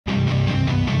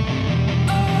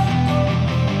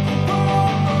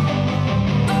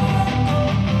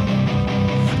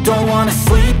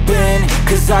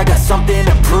cause I got something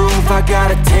to prove. I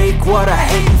gotta take what I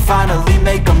hate and finally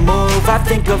make a move. I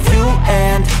think of you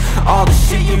and all the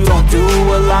shit you don't do.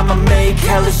 Well, I'ma make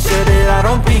hella sure that I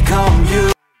don't become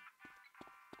you.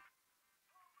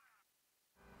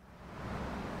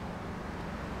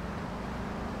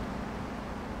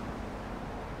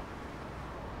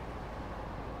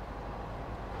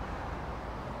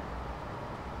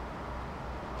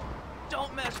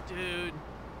 Don't mess, dude.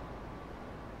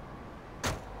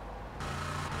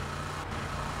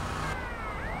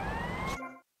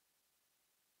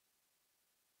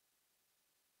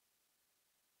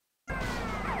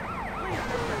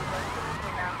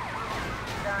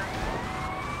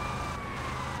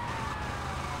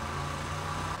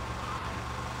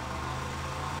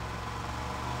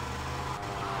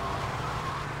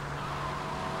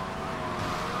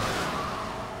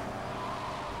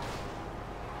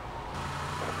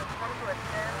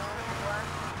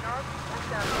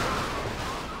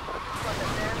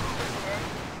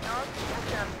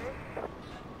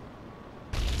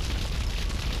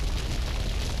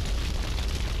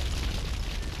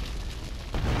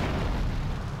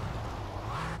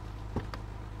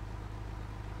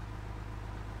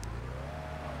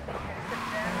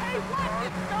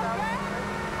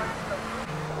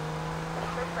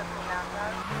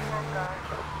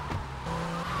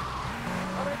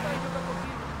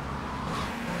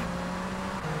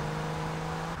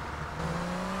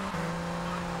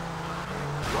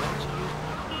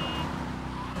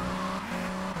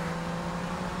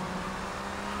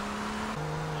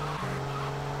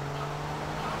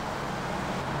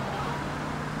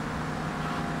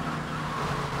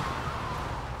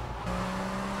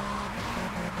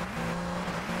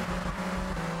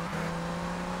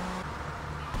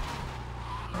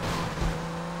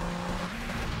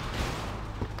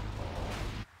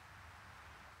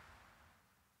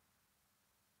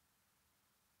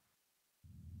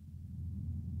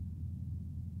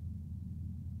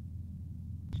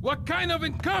 What kind of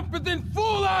incompetent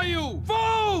fool are you?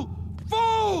 Fool!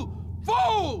 Fool!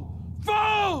 Fool!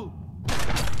 Fool!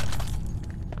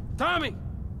 Tommy!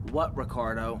 What,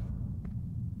 Ricardo?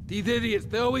 These idiots,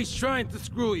 they're always trying to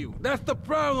screw you. That's the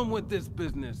problem with this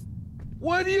business.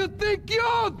 What do you think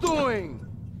you're doing?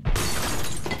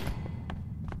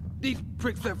 These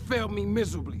pricks have failed me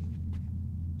miserably.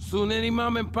 Soon any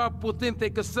mom and pop will think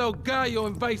they could sell Gallo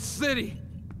in Vice City.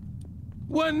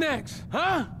 What next,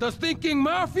 huh? The stinking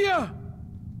mafia?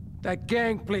 That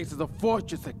gang place is a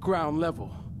fortress at ground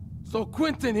level. So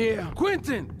Quentin here,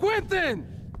 Quentin!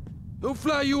 He'll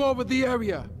fly you over the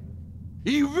area.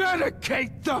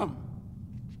 Eradicate them!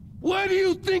 What do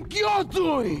you think you're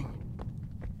doing?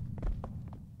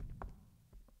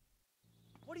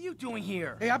 What are you doing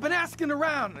here? Hey, I've been asking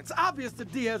around. It's obvious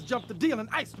that Diaz jumped the deal and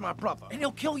iced my brother. And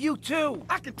he'll kill you too.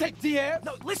 I can take Diaz.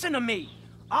 No, listen to me.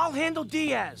 I'll handle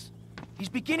Diaz. He's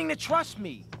beginning to trust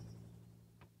me.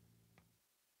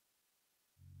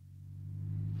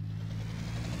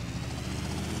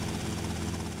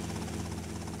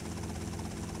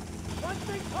 One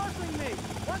thing puzzling me.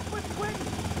 What's with Quentin?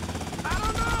 I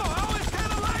don't know. I always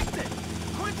kind of liked it.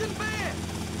 Quentin Vance.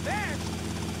 Vance?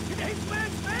 You hate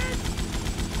Vance?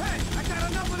 Hey, I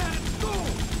got enough of that at school.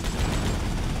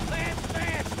 Vance.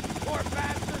 Poor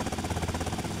bastard.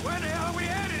 Where the hell are we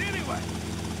headed anyway?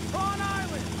 Prawn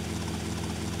Island.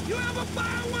 You ever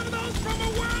fire one of those from a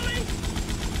whirly?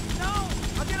 No.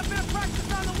 I'll get a bit of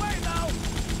practice on the way, though.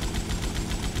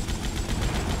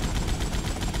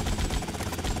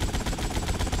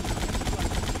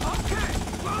 Okay,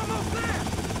 we're almost there.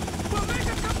 We'll make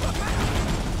a couple of passes.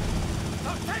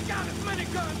 Now take out as many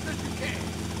guns as you can.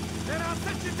 Then I'll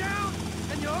set you down,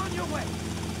 and you're on your way.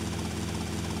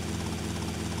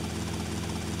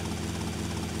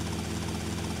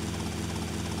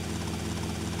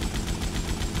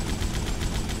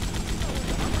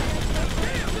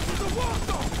 Damn, this is a war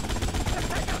zone. Let's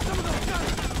take out some of those guns.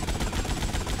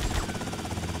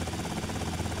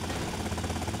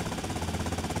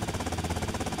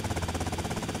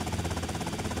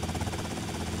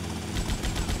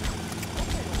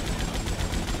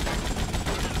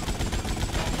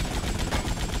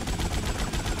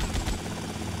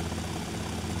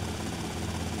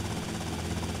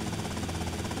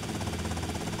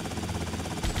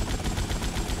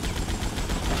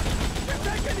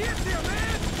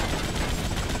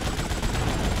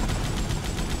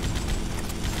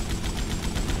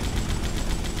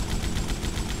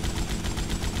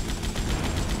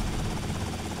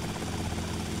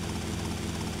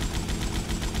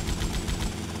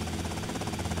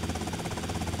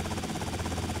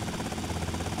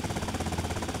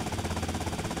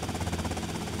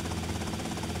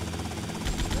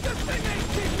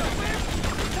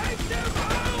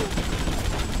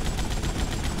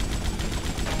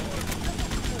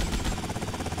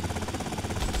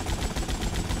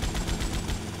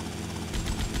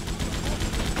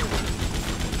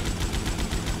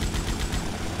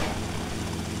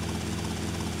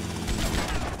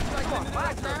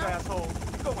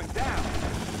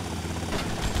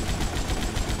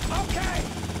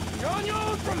 You're on your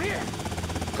own from here.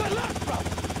 Good luck, brother.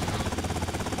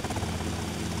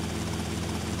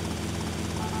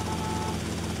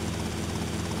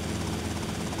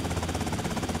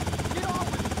 Get on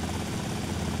with it.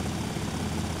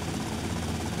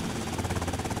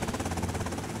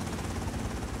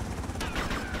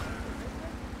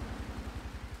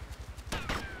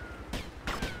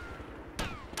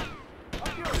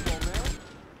 Up yours, old man.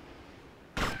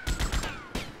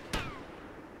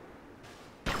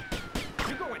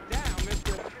 You're going down,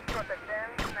 mister.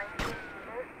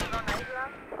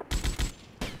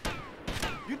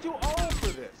 You're too old for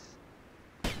this.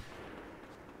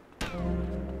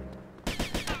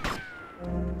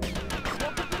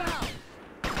 Welcome to the house.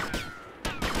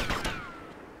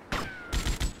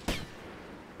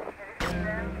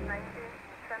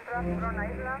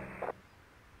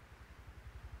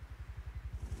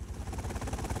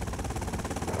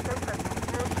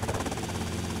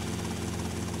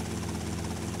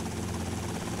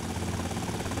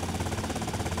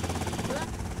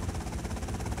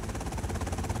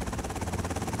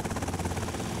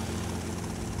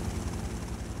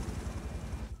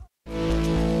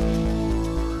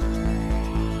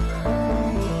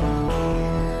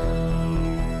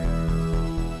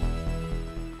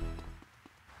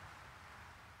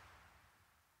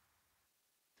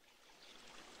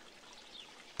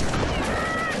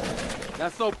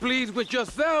 Not so pleased with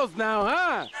yourselves now,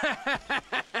 huh?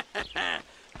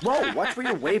 Whoa, watch where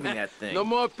you're waving that thing. No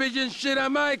more pigeon shit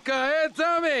on my car, eh,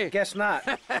 Tommy? Guess not.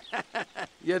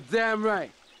 You're damn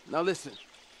right. Now listen,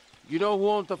 you know who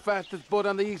owns the fastest boat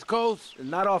on the East Coast?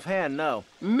 Not offhand, no.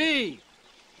 Me!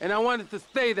 And I want it to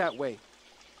stay that way.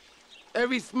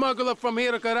 Every smuggler from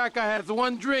here to Caracas has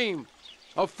one dream,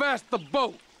 a faster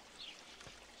boat.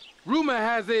 Rumor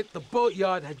has it the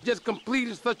boatyard has just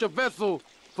completed such a vessel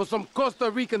for some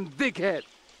Costa Rican dickhead.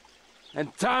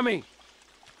 And Tommy,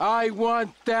 I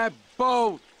want that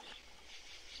boat.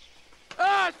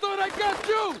 Ah, I thought I got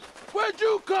you! Where'd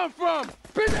you come from?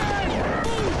 Pigeon!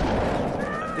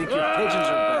 I think your pigeons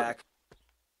are back.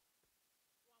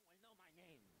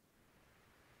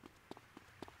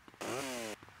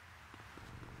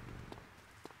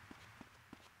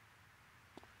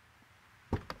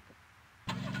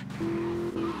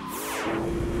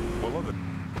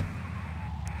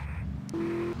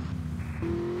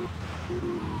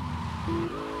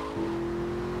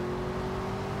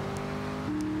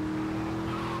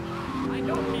 I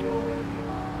know people.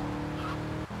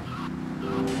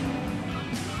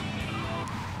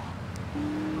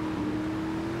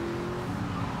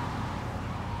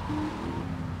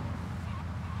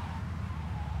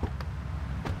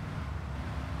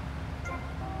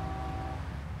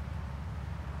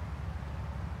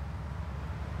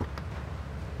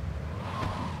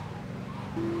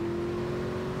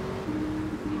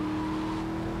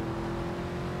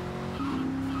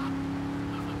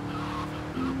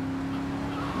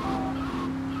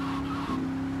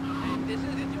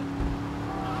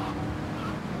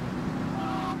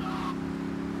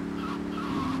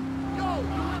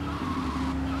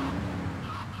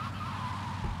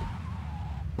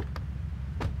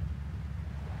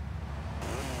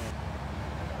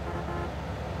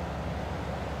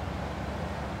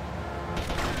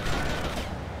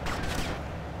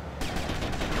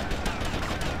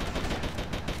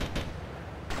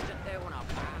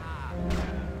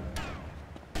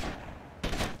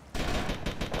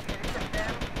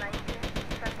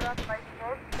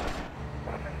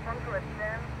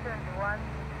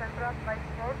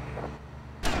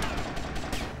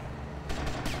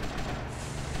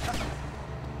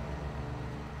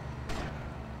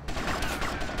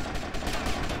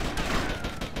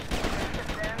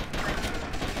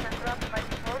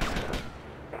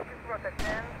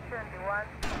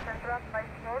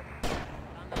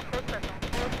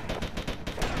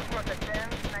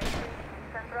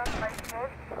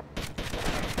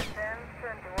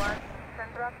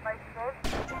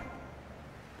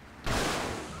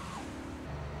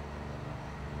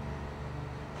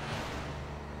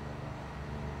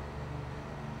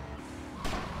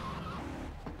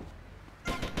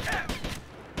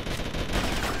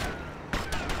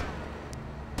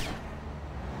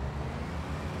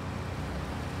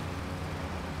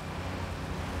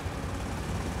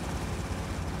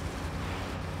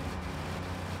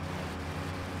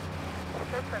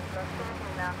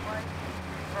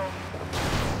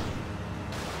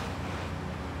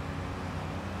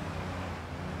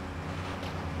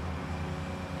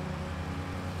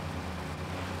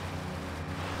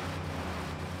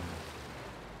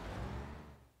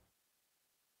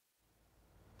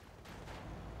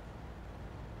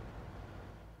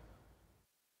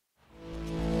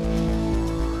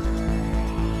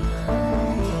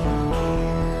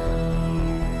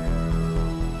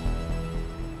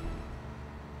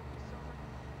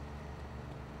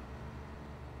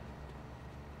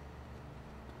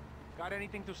 Got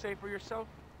anything to say for yourself?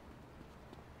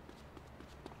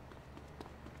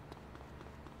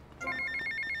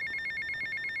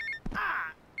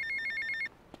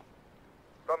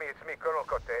 Tommy, it's me, Colonel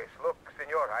Cortez. Look,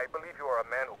 senor, I believe you are a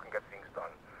man who can get things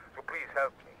done. So please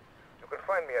help me. You can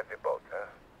find me at the boat, huh?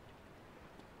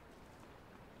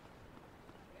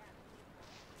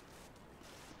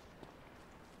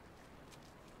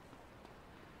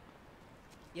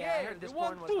 Yeah, I heard this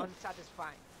one was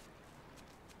unsatisfying.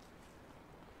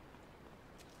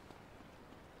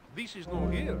 This is no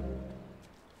here.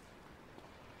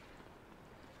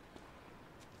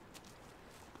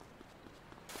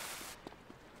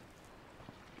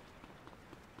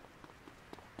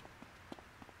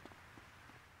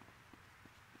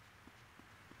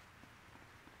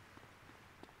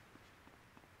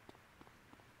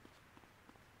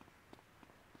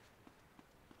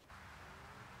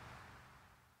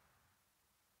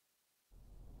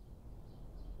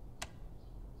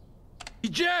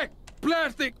 Jack!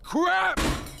 Plastic crap!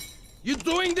 You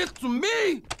doing this to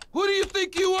me? Who do you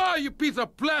think you are, you piece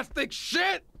of plastic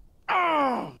shit?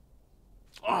 Oh!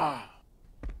 Oh!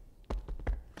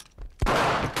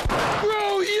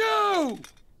 Screw you!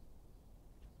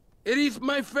 It is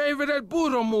my favorite El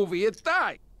Burro movie. It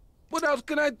died. What else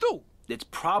can I do? It's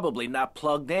probably not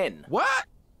plugged in. What?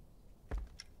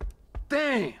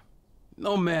 Damn.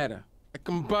 No matter. I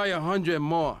can buy 100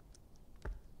 more.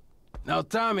 Now,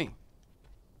 Tommy.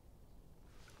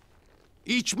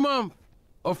 Each month,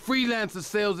 a freelancer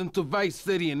sails into Vice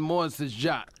City in Morris's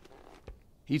yacht.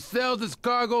 He sells his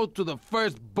cargo to the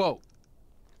first boat.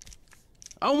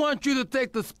 I want you to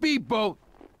take the speedboat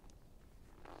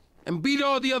and beat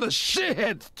all the other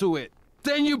shitheads to it.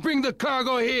 Then you bring the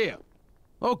cargo here.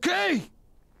 Okay?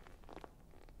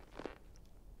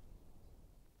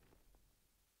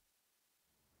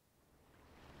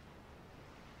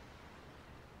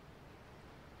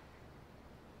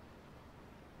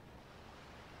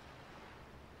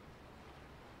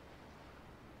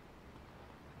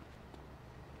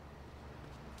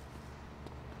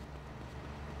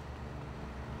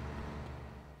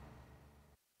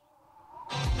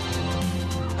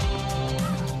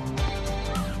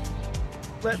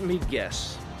 Let me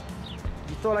guess.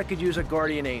 You thought I could use a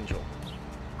guardian angel.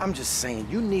 I'm just saying,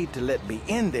 you need to let me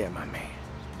in there, my man.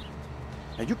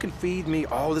 Now, you can feed me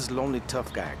all this lonely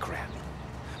tough guy crap.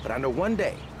 But I know one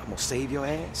day I'm gonna save your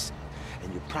ass,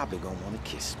 and you're probably gonna want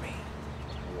to kiss me.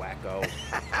 Wacko.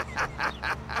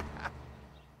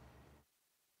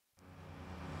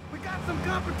 We got some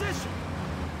competition.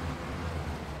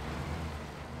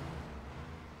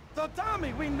 So,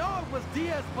 Tommy, we know it was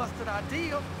Diaz busted our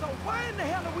deal, so why in the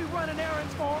hell are we running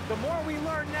errands for him? The more we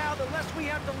learn now, the less we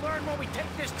have to learn when we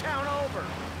take this town over.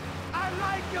 I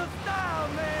like your style,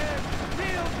 man.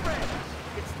 Real fresh.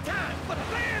 It's time for the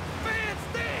fans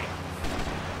dance.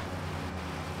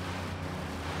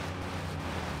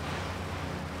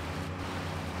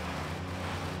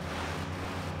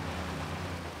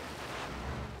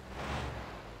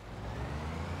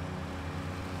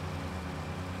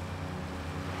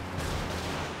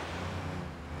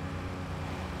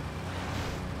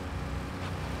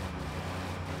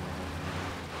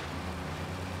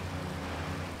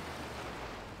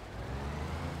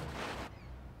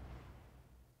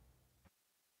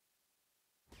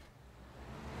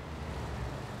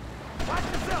 Watch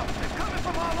yourself. They're coming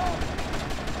from all over.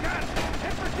 Got it.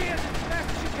 Head for Diaz as fast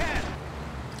as you can.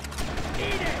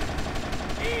 Eat it.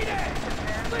 Eat it.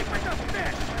 Sleep with the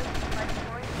fish.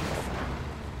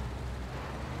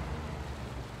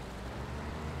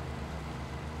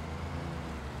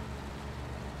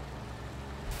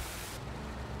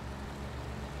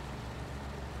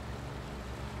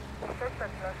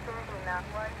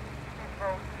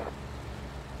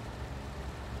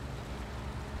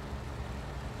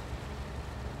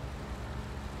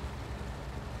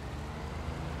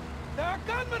 There are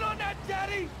gunmen on that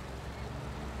jetty!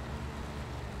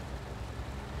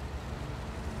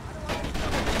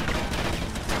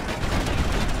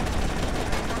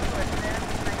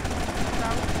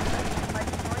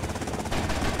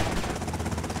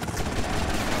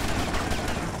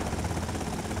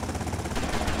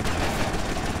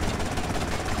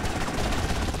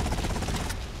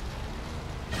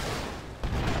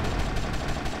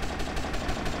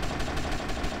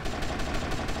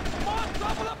 More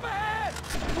trouble up ahead!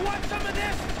 You want some of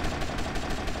this?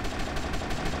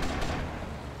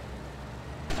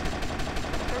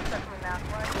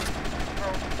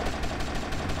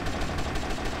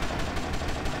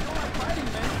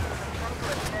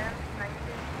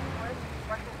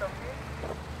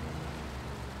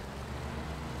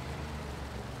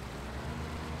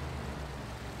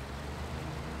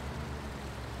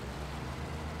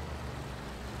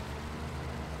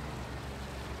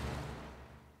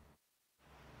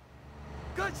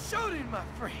 Good shooting, my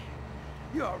friend.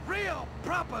 You're a real,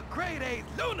 proper grade-A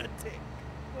lunatic.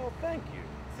 Well, thank you.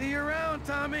 See you around,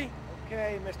 Tommy.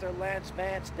 Okay, Mr. Lance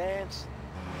Vance Dance.